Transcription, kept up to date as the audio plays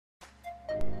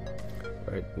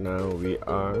Right now we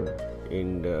are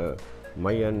in the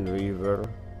Mayan River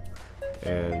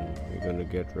and we're gonna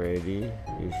get ready.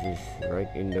 This is right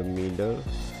in the middle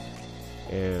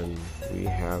and we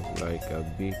have like a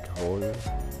big hole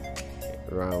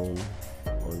round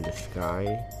on the sky,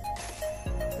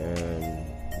 and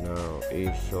now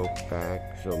it's so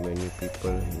packed, so many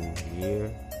people in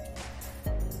here,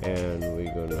 and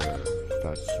we're gonna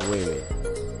start swimming.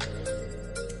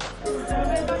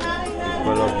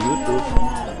 People of YouTube,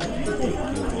 thank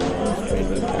you for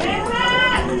spending time.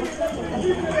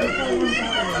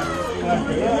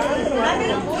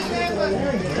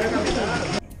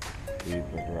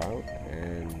 River route,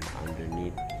 and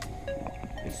underneath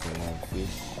is a lot of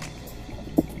fish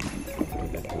for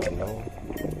the tunnel,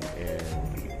 and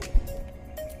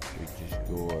we just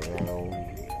go around,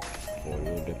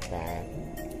 follow the path.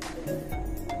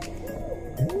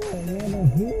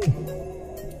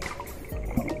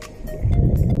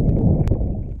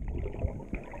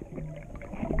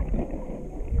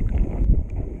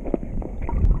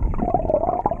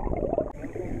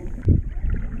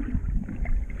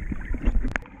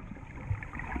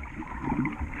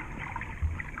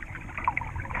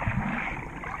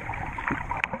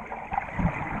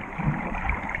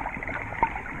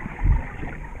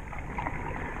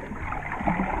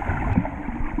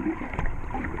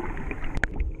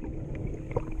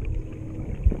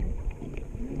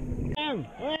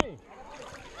 Hey!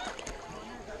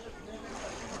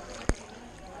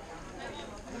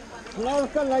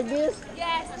 Snorkel like this?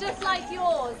 Yes, just like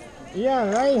yours.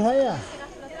 Yeah, right here.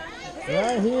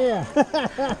 Right here.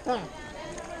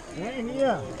 Right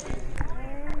here.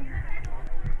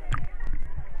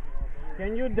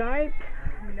 Can you dive?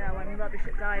 No, I'm rubbish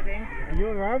at diving.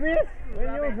 You rubbish?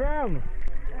 Where you from?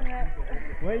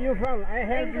 Where you from? I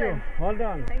help England. you. Hold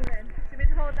on. England. Should we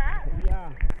hold that? Yeah.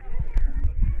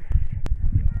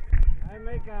 I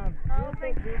make a Oh,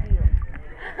 YouTube video.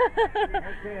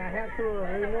 Okay, I have to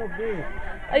remove this.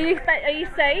 Are you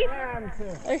safe? Yeah, I'm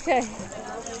safe. Okay. Do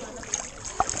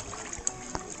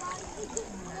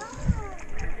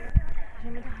you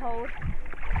want me to hold?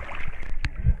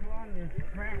 This one is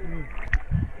crackly.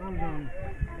 Hold on.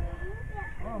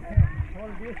 Okay,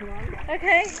 hold this one.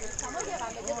 Okay.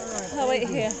 Alright. I'll wait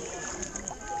here.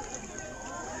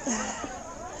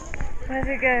 Where's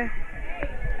it go?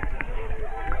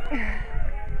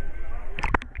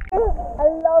 I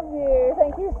love you.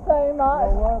 Thank you so much.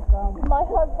 You're welcome. My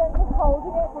husband was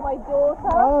holding it for my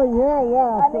daughter. Oh,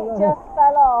 yeah. And it just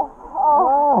fell off.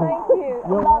 Oh, thank you. I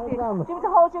You're love you. welcome. Do you want me to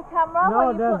hold your camera? No,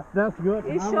 while you that's good.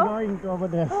 You I'm sure? going over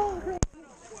there. Oh, thank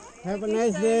Have a you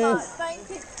nice so day. much. Thank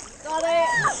you. Got it.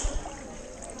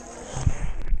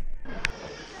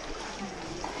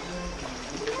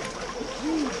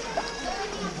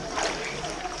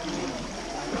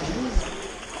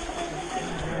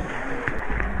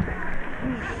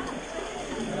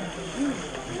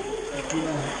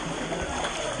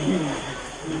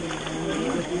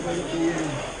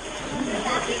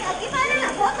 Aquí sale la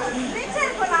foto.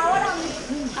 Richard, colabora.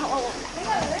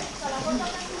 Venga, bebé, con la foto.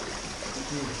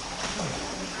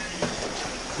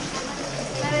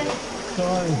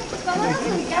 Sorry. ¿Cómo nos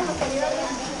ubicamos, querido?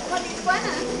 Con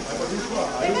Tijuana.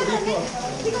 Venga, venga.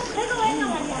 Chicos, venga,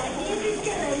 María. Aquí es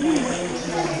izquierda.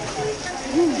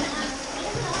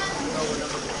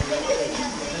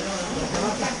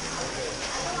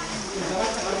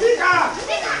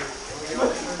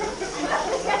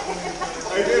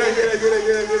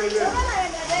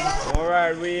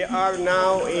 Alright, we are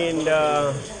now in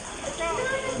the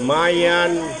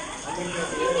Mayan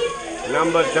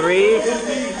number 3.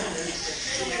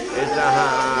 It's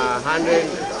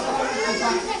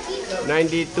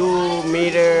 192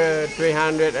 meter,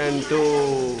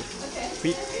 302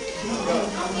 feet.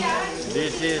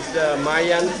 This is the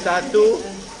Mayan statue.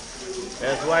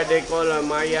 That's why they call a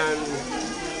Mayan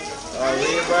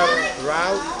river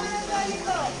route.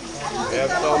 We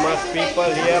have so much people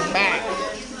here packed.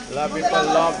 A lot of people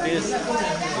love this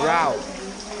route.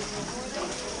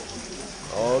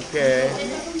 Okay.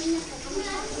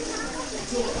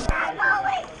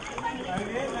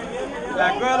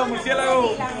 La cueva de los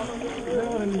murciélagos.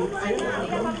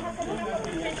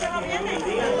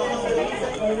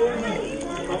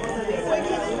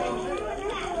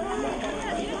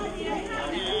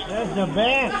 That's the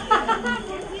best.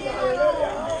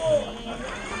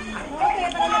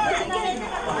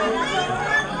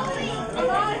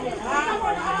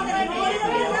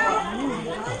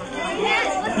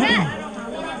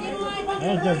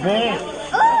 That's the best.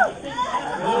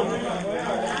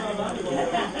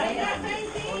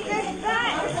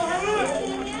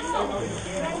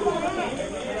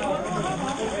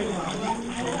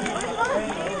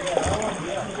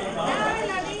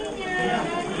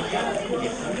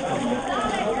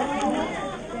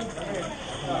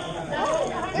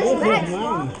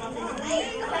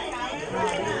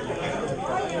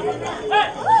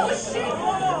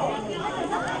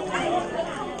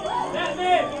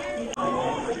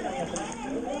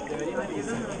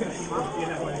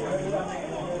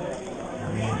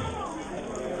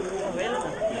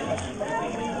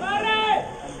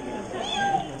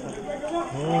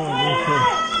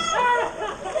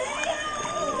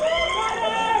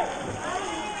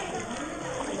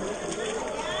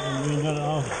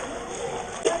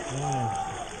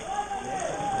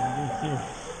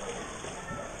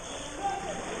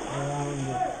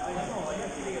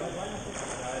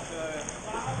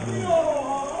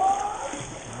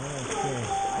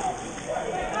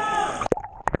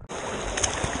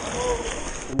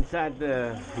 Inside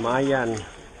the Mayan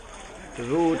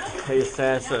route, it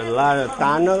has a lot of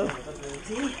tunnel,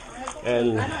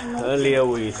 and earlier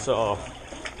we saw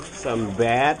some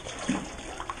bat.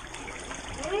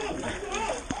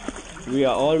 We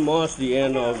are almost the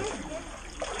end of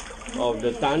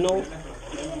the tunnel.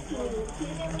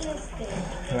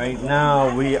 Right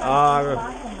now we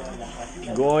are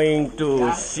going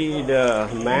to see the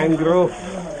mangrove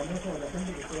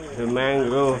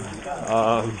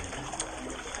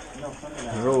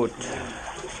route.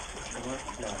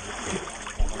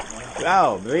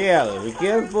 Wow, real, be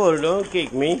careful, don't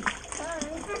kick me.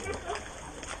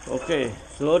 Okay,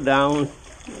 slow down.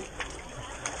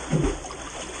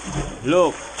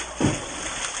 Look,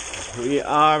 we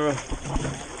are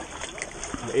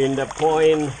in the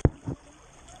point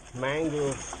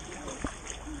mangrove.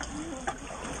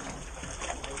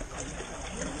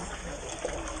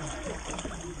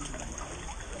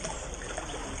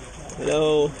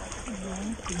 Hello.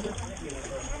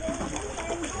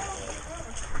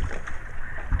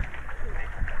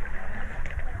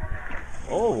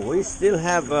 Oh, we still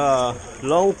have a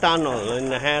long tunnel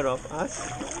in ahead of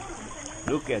us.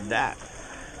 Look at that.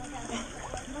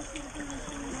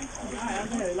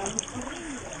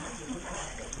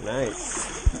 Nice.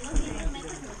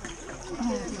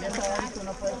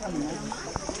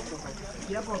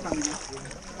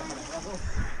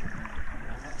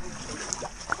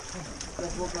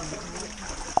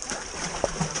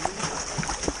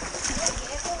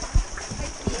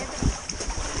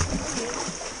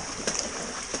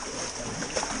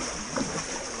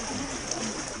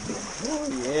 Oh,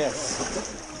 yes.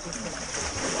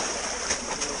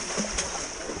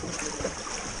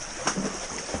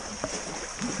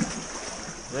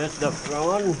 There's the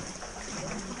front.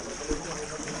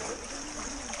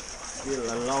 Still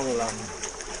a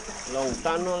long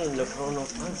tunnel in the front of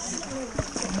us.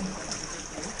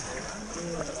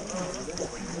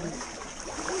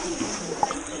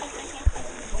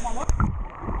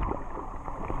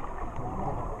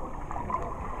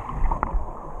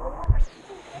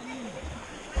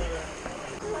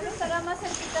 Estará más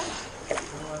cerquita.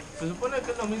 Se supone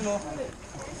que es lo mismo.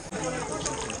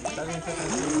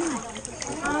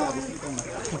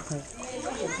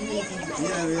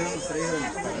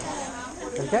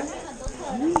 ¿El qué?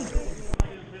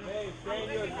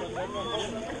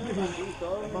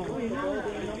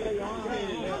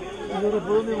 ¿Por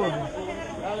dónde vamos?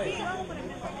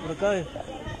 Por acá.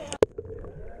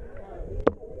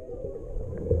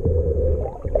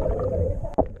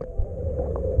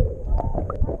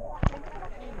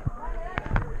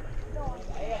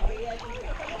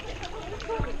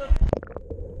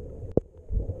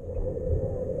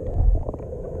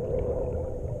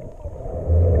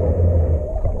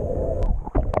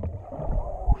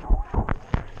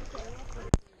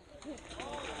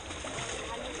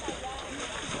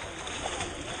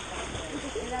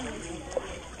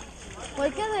 O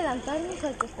hay que adelantarnos o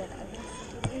hay que esperarnos.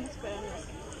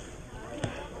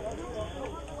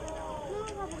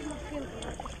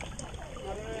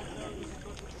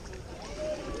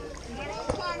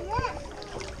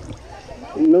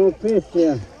 No fish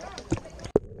here.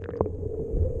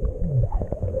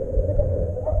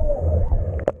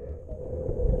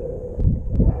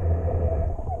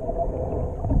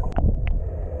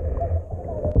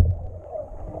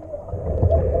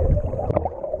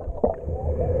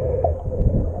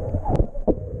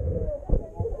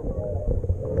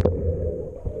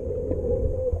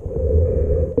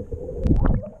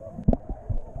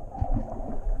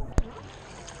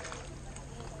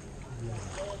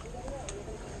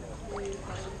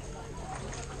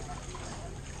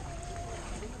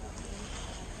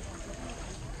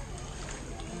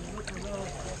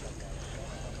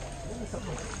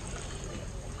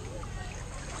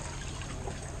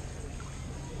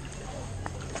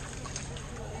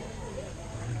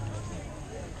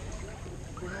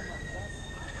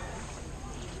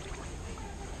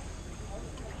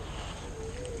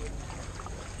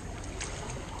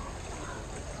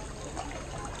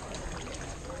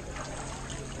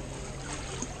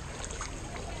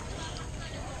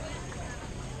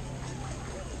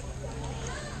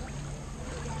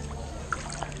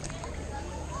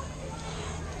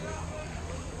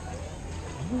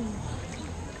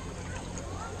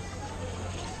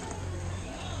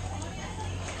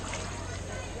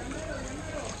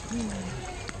 Ay,